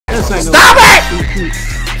Stop it!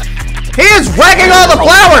 He is wrecking all the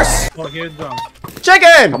flowers! Oh, here's them.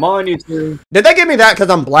 Chicken! Come on, you two. Did they give me that because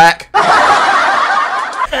I'm black?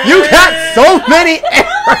 You got so many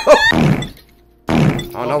arrows! I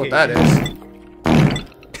don't know what that is.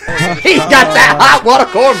 He got that hot water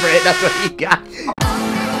cornbread, that's what he got.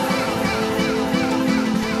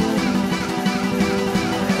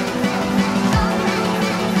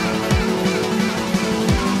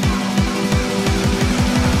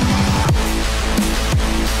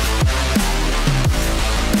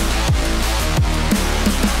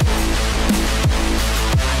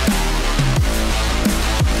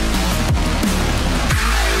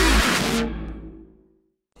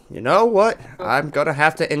 You know what? I'm gonna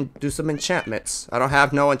have to do some enchantments. I don't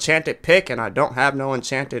have no enchanted pick, and I don't have no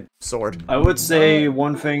enchanted sword. I would say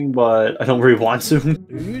one thing, but I don't really want to. Do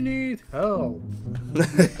you need help?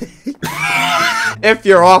 If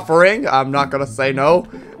you're offering, I'm not gonna say no.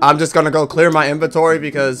 I'm just gonna go clear my inventory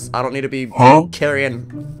because I don't need to be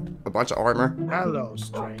carrying a bunch of armor. Hello,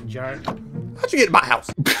 stranger. How'd you get in my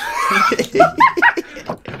house?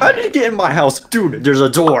 How did you get in my house? Dude, there's a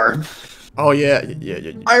door. Oh yeah.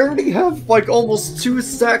 I already have like almost 2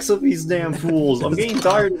 stacks of these damn fools. I'm getting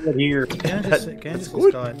tired of it here. That's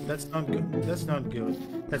good. That's not good. That's not good.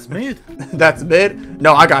 That's mid. That's mid?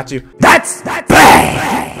 No, I got you. That's bad!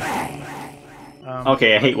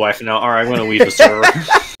 Okay, I hate wife now. Alright, I'm gonna leave the server.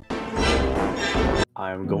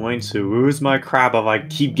 I'm going to lose my crap if I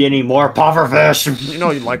keep getting more pufferfish. You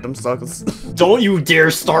know you like them suckers. Don't you dare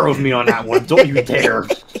start with me on that one. Don't you dare.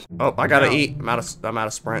 Oh, I gotta eat. I'm out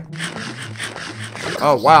of sprint.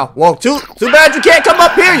 Oh wow. Whoa, too bad you can't come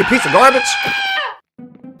up here, you piece of garbage.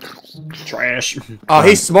 Trash. Oh,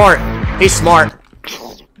 he's smart. He's smart.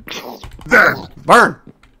 Burn.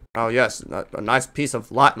 Oh yes, a nice piece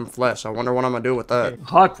of rotten flesh. I wonder what I'm gonna do with that.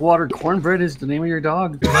 Hot water cornbread is the name of your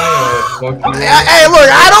dog. Hey, look,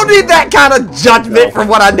 I don't need that kind of judgment from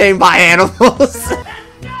what I name my animals.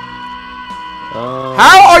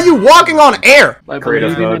 How are you walking on air? By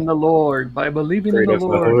believing in the Lord. By believing in the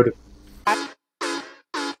Lord.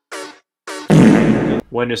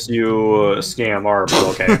 Witness you scam our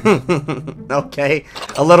okay. Okay,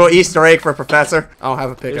 a little Easter egg for Professor. I don't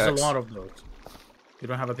have a pickaxe. There's a lot of those. You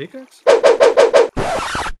don't have a pickaxe?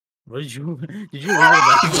 What did you leave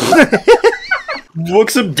it?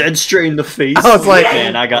 Looks him dead straight in the face. I was like,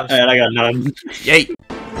 man, I got none. Yay.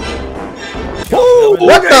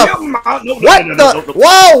 What the?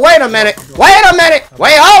 Whoa, wait a minute.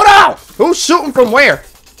 Wait, hold on. Who's shooting from where?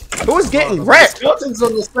 Who's getting wrecked? Skeleton's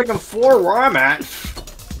on the 2nd floor where I'm at.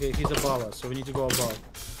 Okay, he's above us, so we need to go above.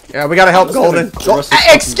 Yeah, we gotta help Golden.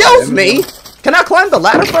 Excuse me. Can I climb the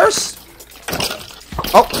ladder first?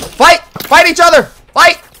 Oh, fight each other.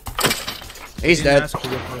 Fight. He's dead.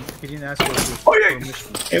 He didn't ask for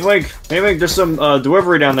permission. Hey, Mike, there's some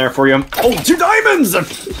delivery down there for you. Oh, 2 diamonds!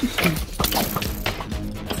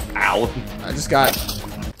 Ow. I just got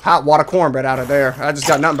hot water cornbread out of there. I just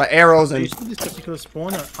got nothing but arrows and... You see this particular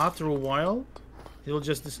spawn, after a while, it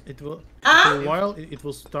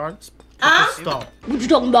will start, stop. What you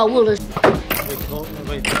talking about, Willis?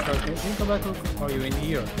 Wait, can you come back, or are you in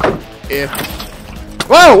here? Yeah.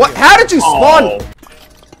 Whoa, what? How did you spawn? Oh,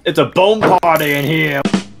 it's a bone party in here.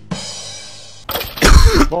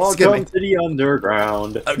 Welcome to the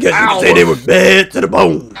underground. I guess you could say they were bad to the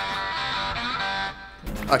bone.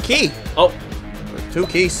 A key. Oh. 2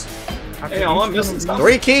 keys. Hey, I'm missing stuff.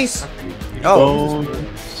 3 keys. Oh.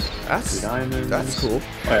 That's cool.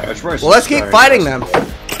 Well, let's keep fighting them.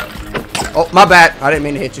 Oh, my bad. I didn't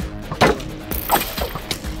mean to hit you.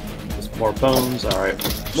 Just more bones. Alright.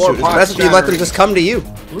 Shoot, it's best if you let them just come to you.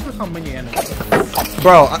 Look at how many enemies.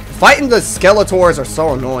 Bro, fighting the Skeletors are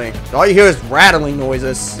so annoying. All you hear is rattling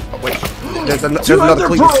noises. Oh, wait. There's another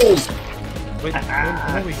Cletus. Wait,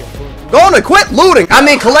 Golden, quit looting! I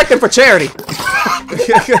mean collecting for charity.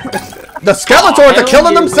 The Skeletors are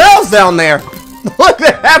killing themselves down there. Look,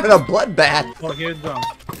 they're having a bloodbath. Oh, here's them.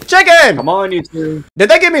 Chicken! Come on, you two. Did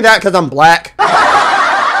they give me that because I'm black?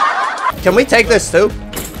 Can we take this too?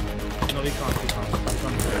 No, we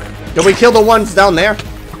can't. Did we kill the ones down there? We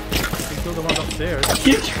killed the ones upstairs.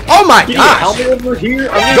 Oh my gosh! Help me over here.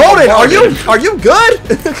 Golden, are you good?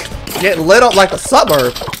 Getting lit up like a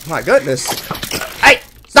suburb. My goodness. Hey,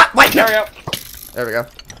 stop! Wait, there we go.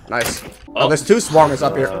 Nice. Oh, there's 2 swarmers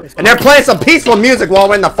up here, and they're playing some peaceful music while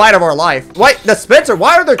we're in the fight of our life. Wait, the Spencer,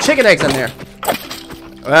 why are there chicken eggs in there?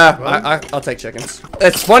 I'll take chickens.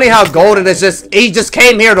 It's funny how Golden is he just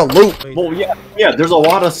came here to loot. Well, yeah, there's a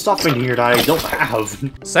lot of stuff in here that I don't have.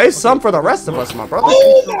 Save some for the rest of us, my brother.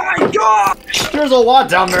 Oh my gosh! There's a lot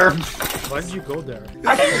down there. Why did you go there?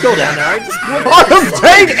 I didn't go down there, I just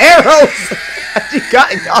Dang arrows. You got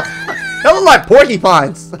that look like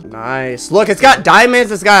porcupines. Nice. Look, it's got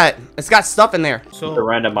diamonds. It's got stuff in there. So The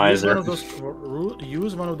randomizer.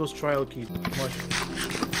 Use one of those trial keys.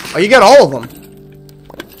 Oh, you got all of them.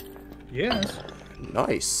 Yes.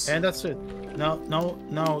 Nice. And that's it. Now,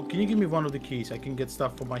 can you give me one of the keys? I can get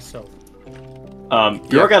stuff for myself.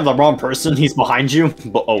 You're looking at the wrong person. He's behind you.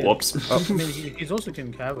 But, oh, whoops. I mean, he's also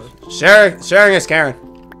can have it. Sharing is caring.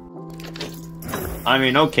 I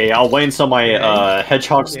mean, okay, I'll wait until my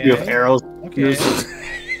hedgehog spew of arrows. Okay.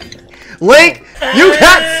 Link, you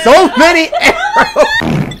got so many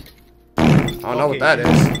arrows. I don't know what that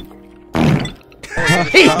is.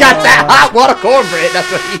 He got that hot water cornbread.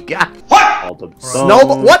 That's what he got. What?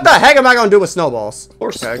 Snowball. What the heck am I gonna do with snowballs?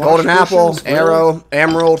 Okay, golden apple, potions, arrow,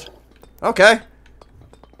 emerald. Okay.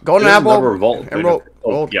 Golden apple, emerald,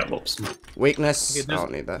 gold. Yeah, whoops. Weakness. Okay, I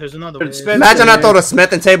don't need that. There's another way. Imagine I throw the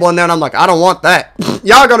smithing table in there and I'm like, I don't want that.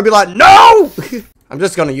 Y'all are gonna be like, no! I'm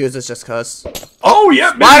just gonna use this just cause. Oh,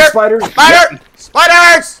 yeah, Spiders!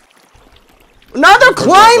 Spiders! Now they're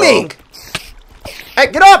climbing!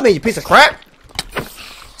 Hey, get off me, you piece of crap!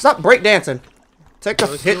 Stop breakdancing. Take the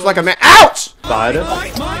hits like a man. Ouch! Spider.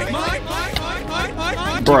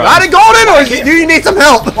 Got it golden, or do you need some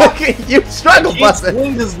help? You struggle busting.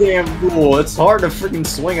 Swing this damn fool. It's hard to freaking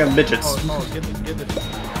swing at midgets. Oh, get it.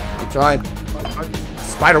 I'm trying.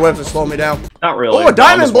 Spider webs are slowing me down. Not really. Oh, a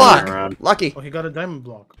diamond block. Lucky. Oh, he got a diamond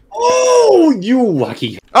block. Oh, you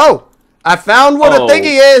lucky. Oh, I found what a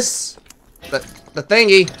thingy is. The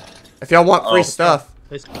thingy. If y'all want free stuff.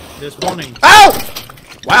 There's warning. Ow!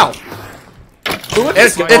 Wow.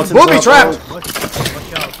 It's booby trapped. Watch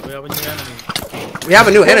out. We have a new enemy. We have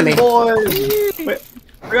a new enemy. Boys. Wait,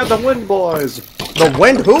 we got the wind boys. The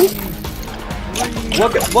wind who?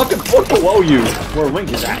 Look below you. Where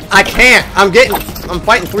Link is at. I can't. I'm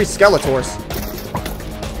fighting 3 Skeletors.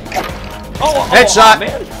 Headshot.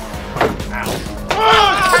 Man.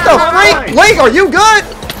 What the freak? Link, are you good?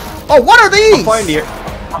 Oh, what are these?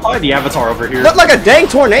 I'll find the avatar over here. Look like a dang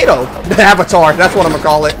tornado. The avatar. That's what I'm gonna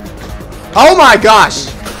call it. Oh my gosh.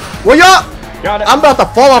 Well, y'all. Got it. I'm about to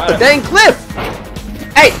fall off the dang cliff.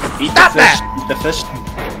 Hey, stop that. Eat the fish.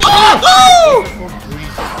 Oh!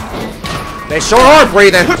 They sure are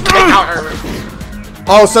breathing.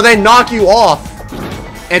 Oh, so they knock you off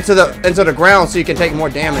into the ground so you can take more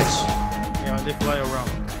damage. Yeah, they fly around.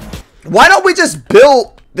 Why don't we just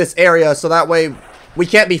build this area so that way we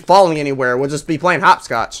can't be falling anywhere? We'll just be playing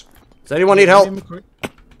hopscotch. Does anyone need help?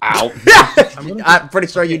 Ow. I'm pretty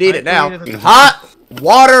sure you need it now. Hot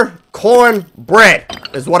water corn bread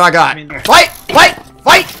is what I got. Fight! Fight!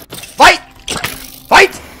 Fight! Fight!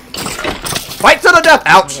 Fight! Fight to the death!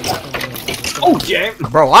 Ouch! Oh, yeah.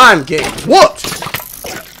 Bro, I'm getting whooped!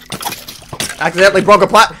 Accidentally broke a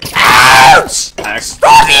plat. Ouch!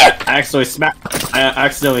 Stop it! I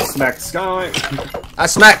accidentally smacked Sky. I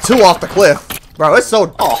smacked 2 off the cliff. Bro, it's so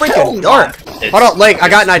freaking dark. It's, Hold up, Link, I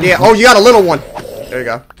got an idea. Oh, you got a little one. There you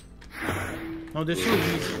go. No, there's two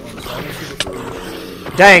easy ones. I don't see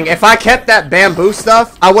the Dang, if I kept that bamboo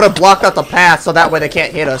stuff, I would have blocked out the path so that way they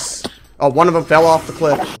can't hit us. Oh, one of them fell off the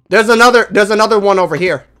cliff. There's another one over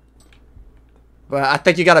here. But I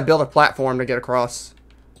think you gotta build a platform to get across.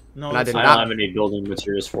 No, and I did I not don't have any building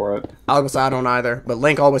materials for it. I don't either, but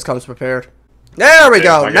Link always comes prepared. There we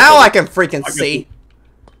go. Now I can freaking see.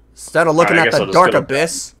 Instead of looking at the dark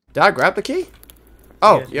abyss. Did I grab the key?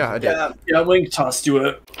 Oh, yeah, I did. Yeah, Link tossed you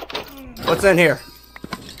it. What's in here?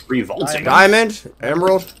 3 vaults. Diamond,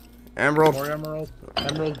 emerald. more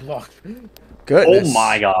emerald block. Goodness. Oh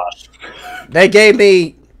my gosh. They gave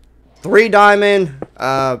me 3 diamond.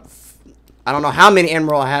 I don't know how many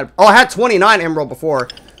emerald I had. Oh, I had 29 emerald before.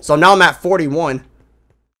 So now I'm at 41.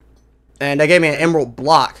 And they gave me an emerald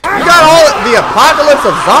block. We got all the apocalypse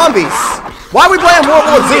of zombies. Why are we playing World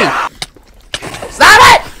War Z? Stop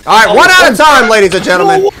it! Alright, one at a time, ladies and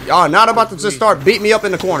gentlemen. Y'all are not about to just start beating me up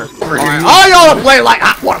in the corner. Alright, all y'all are playing like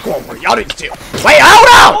hot water cornbread. Y'all need to chill. Wait, hold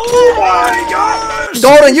up! Oh my gosh!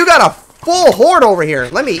 Golden, you got a full horde over here.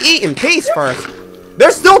 Let me eat in peace first.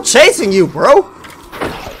 They're still chasing you, bro.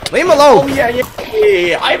 Leave him alone. Oh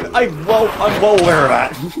yeah. I'm well aware of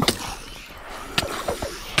that.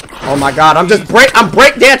 Oh my god, I'm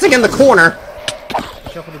break dancing in the corner.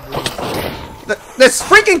 This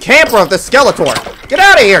freaking camper of the Skeletor. Get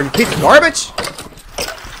out of here, you piece of garbage.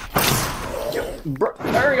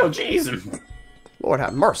 There we go, jeez. Lord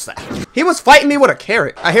have mercy. He was fighting me with a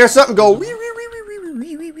carrot. I hear something go.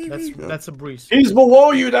 That's a breeze. He's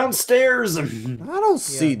below you downstairs. I don't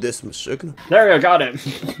see this, Michigan. There you go, got it.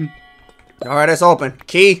 Alright, it's open.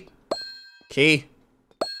 Key. Key.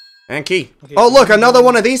 And key. Okay, oh, look, another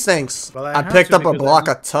one of these things. Well, I picked up a block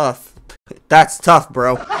of tough. That's tough,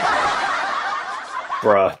 bro.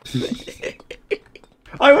 Bruh.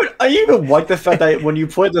 I even like the fact that when you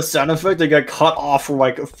play the sound effect, they got cut off for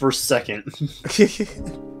like for a second.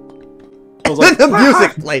 Then the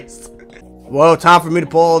music plays. Whoa, time for me to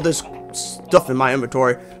pull all this stuff in my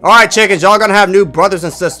inventory. Alright, chickens, y'all gonna have new brothers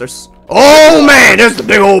and sisters. Oh man, there's the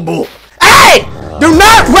big old bull. Hey! Do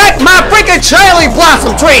not wreck my freaking cherry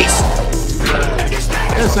blossom trees!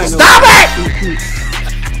 Stop it!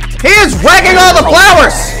 He is wrecking all the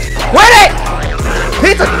flowers! Quit it!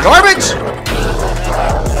 Piece of garbage!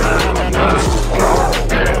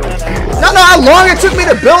 Y'all know how long it took me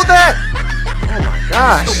to build that? Oh my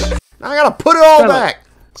gosh. Now I gotta put it all back.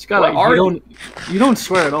 Skylight, you don't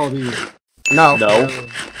swear at all, do you? No. No.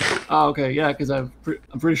 Oh, okay, yeah, because I'm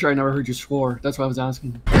pretty sure I never heard you swore. That's why I was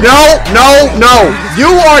asking. No, no, no. You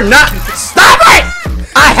are not. Stop it!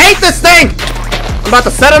 I hate this thing! I'm about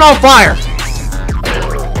to set it on fire.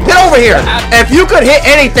 Get over here. If you could hit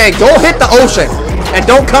anything, go hit the ocean. And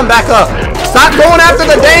don't come back up. Stop going after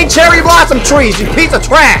the dang cherry blossom trees, you piece of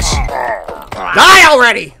trash. Die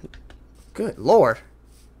already! Good lord.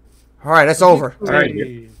 Alright, it's over. Alright.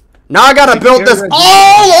 Now I gotta build this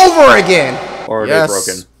all over again. Or they're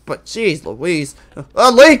broken. But jeez Louise.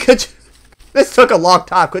 Lee, could you... This took a long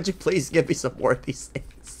time. Could you please give me some more of these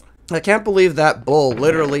things? I can't believe that bull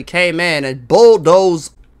literally came in and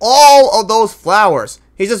bulldozed all of those flowers.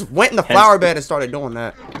 He just went in the flower bed and started doing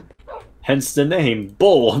that. Hence the name,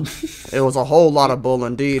 Bull. It was a whole lot of bull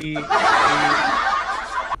indeed.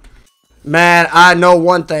 Man, I know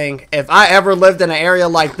one thing. If I ever lived in an area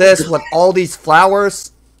like this with all these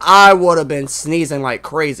flowers, I would have been sneezing like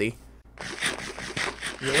crazy.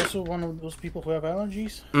 You're also one of those people who have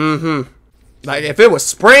allergies? Mm-hmm. Like, if it was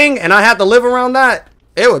spring and I had to live around that,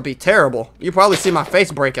 it would be terrible. You'd probably see my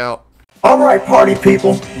face break out. Alright, party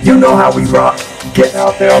people, you know how we rock. Get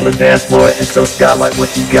out there on the dance floor and show Skylight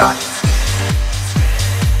what you got.